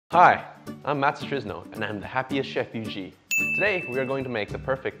Hi, I'm Soetrisno and I'm the happiest chefugee. Today we are going to make the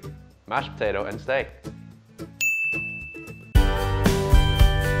perfect mashed potato and steak.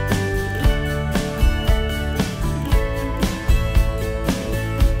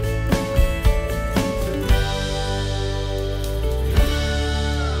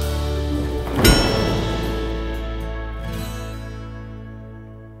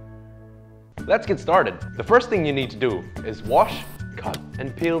 Let's get started. The first thing you need to do is wash, cut,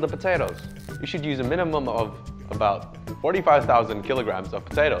 and peel the potatoes. You should use a minimum of about 45,000 kilograms of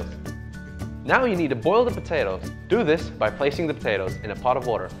potatoes. Now you need to boil the potatoes. Do this by placing the potatoes in a pot of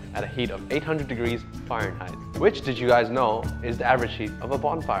water at a heat of 800 degrees Fahrenheit, which, did you guys know, is the average heat of a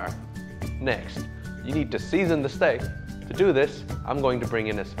bonfire. Next, you need to season the steak. To do this, I'm going to bring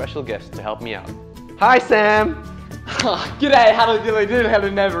in a special guest to help me out. Hi, Sam! G'day, howdidlidoodily, hello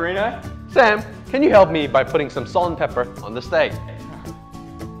neigbourino. Sam, can you help me by putting some salt and pepper on the steak?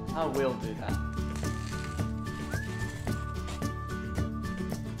 I will do that.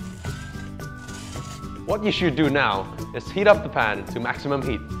 What you should do now is heat up the pan to maximum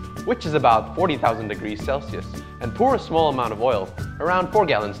heat, which is about 40,000 degrees Celsius, and pour a small amount of oil, around 4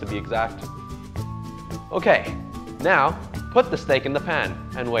 gallons to be exact. Okay, now put the steak in the pan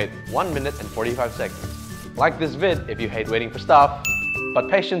and wait 1 minute and 45 seconds. Like this vid if you hate waiting for stuff, but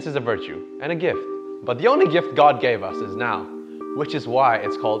patience is a virtue and a gift. But the only gift God gave us is now, which is why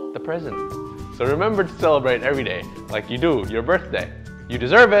it's called the present. So remember to celebrate every day like you do your birthday. You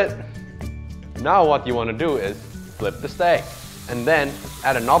deserve it! Now what you want to do is flip the steak and then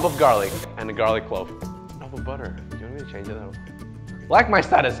add a knob of garlic and a garlic clove. A knob of butter. Do you want me to change it out? Like my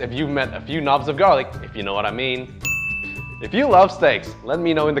status if you've met a few knobs of garlic, if you know what I mean. If you love steaks, let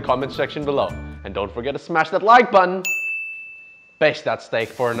me know in the comment section below. And don't forget to smash that like button. Baste that steak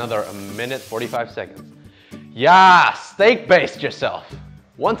for another 1 minute 45 seconds. Yeah, steak baste yourself.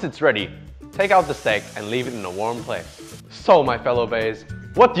 Once it's ready, take out the steak and leave it in a warm place. So my fellow bays,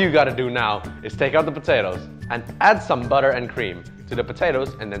 what you gotta do now is take out the potatoes and add some butter and cream to the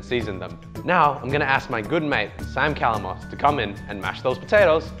potatoes and then season them. Now I'm gonna ask my good mate Sam Calamos to come in and mash those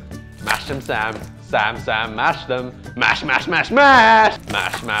potatoes. Mash them, Sam. Sam, mash them. Mash, mash, mash, mash.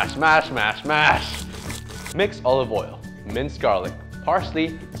 Mash, mash, mash, mash, mash. Mix olive oil, minced garlic,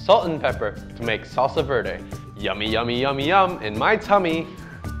 parsley, salt and pepper to make salsa verde. Yummy, yummy, yummy, yum in my tummy.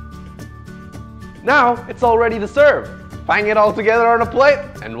 Now it's all ready to serve. Bang it all together on a plate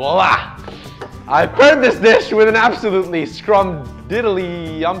and voila! I've paired this dish with an absolutely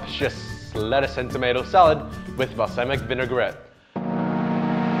scrum-diddly-umptious lettuce and tomato salad with balsamic vinaigrette.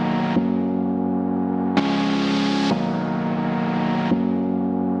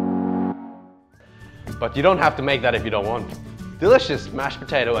 But you don't have to make that if you don't want to. Delicious mashed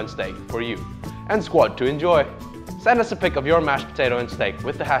potato and steak for you and squad to enjoy. Send us a pic of your mashed potato and steak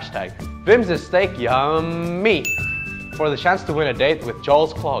with the hashtag VimsIsSteakYummy for the chance to win a date with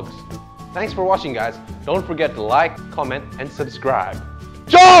Joel's Tlogs. Thanks for watching, guys. Don't forget to like, comment, and subscribe.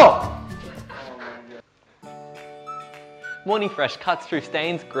 Joel! Morning Fresh cuts through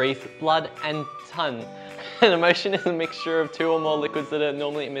stains, grease, blood, and ton. An emulsion is a mixture of 2 or more liquids that are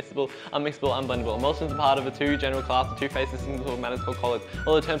normally immiscible, unmixable, unblendable. Emulsions are part of a 2 general class of 2 phases of matters called colloids.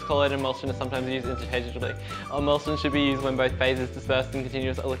 Although the terms colloid and emulsion are sometimes used interchangeably. Emulsion should be used when both phases dispersed in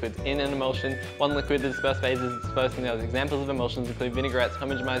continuous liquids. In an emulsion, one liquid, the dispersed phase is dispersed in the other. Examples of emulsions include vinaigrettes,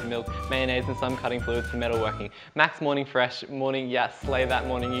 homogenized milk, mayonnaise, and some cutting fluids for metalworking. Max Morning Fresh, morning yes, slay that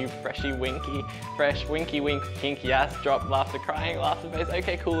morning, you freshy winky, fresh winky wink, kink yes, drop laughter, crying, laughter face.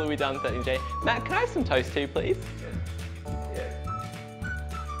 Okay, cool, are we done? 13J. Matt, can I have some toast too, please?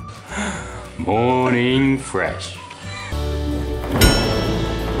 Morning Fresh.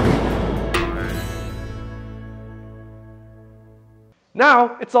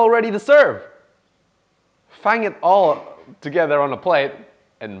 Now it's all ready to serve. Fang it all together on a plate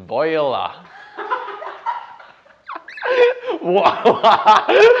and voila.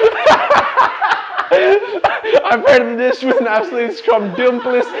 I've heard the dish with an absolute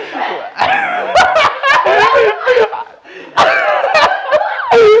scrumdiddly.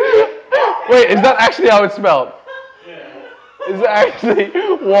 Wait, is that actually how it's spelled? Yeah. Is it actually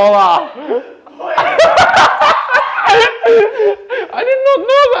voila? I did not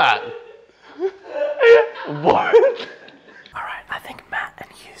know that. What? Alright, I think Matt and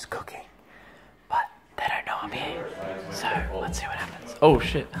Hugh's cooking, but they don't know I'm here, so let's see what happens. Oh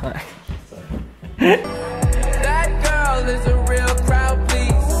shit. That girl is a real crowd,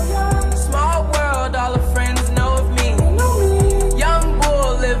 please. Small world, all her friends know of me. Young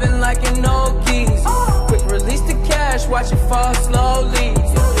bull living like an old geese. Quick release the cash, watch it fall slowly.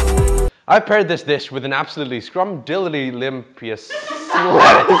 I paired this dish with an absolutely scrumdiddly-limpious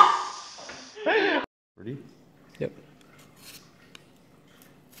lettuce. Ready? Yep.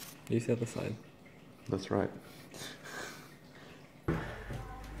 Use the other side. That's right.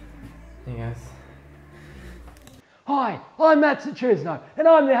 Hey guys. Hi, I'm Matt Soetrisno, and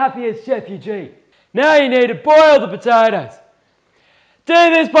I'm the happiest chefugee. Now you need to boil the potatoes. Do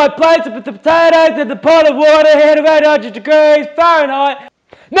this by placing the potatoes in the pot of water heat of 800 degrees Fahrenheit.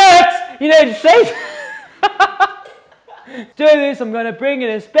 Next, you need to season. To do this, I'm going to bring in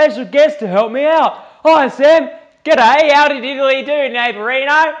a special guest to help me out. Hi, Sam. G'day, howdidlidoodily do,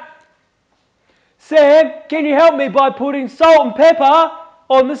 neigbourino? Sam, can you help me by putting salt and pepper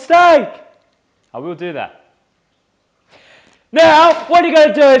on the steak? I will do that. Now, what you're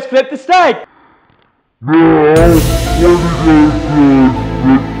going to do is flip the steak.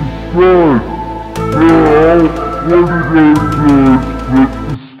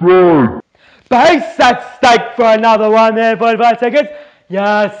 Baste that steak for another 1.5 seconds.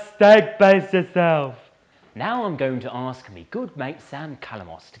 Yes, steak, baste yourself. Now I'm going to ask me good mate Sam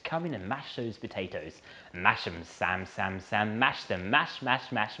Calamos to come in and mash those potatoes. Mash them, Sam, mash them, mash,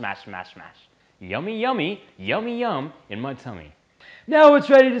 mash, mash, mash, mash, mash. Yummy, yummy, yummy, yum in my tummy. Now it's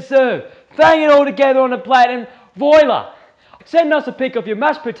ready to serve. Bang it all together on a plate and voila. Send us a pic of your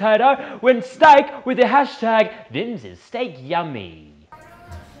mashed potato with steak with the hashtag Vims is steak yummy.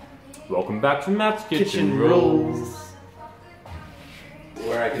 Welcome back to Matt's Kitchen Rules.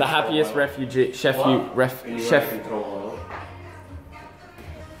 The happiest refugee chef. Oh.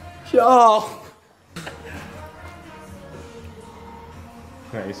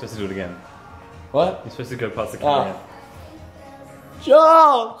 No, you're supposed to do it again. What? You're supposed to go past the camera again.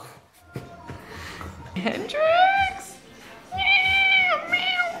 Joe! Hendrix!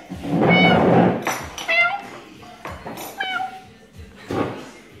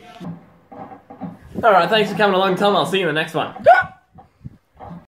 Alright, thanks for coming along, Tom. I'll see you in the next one.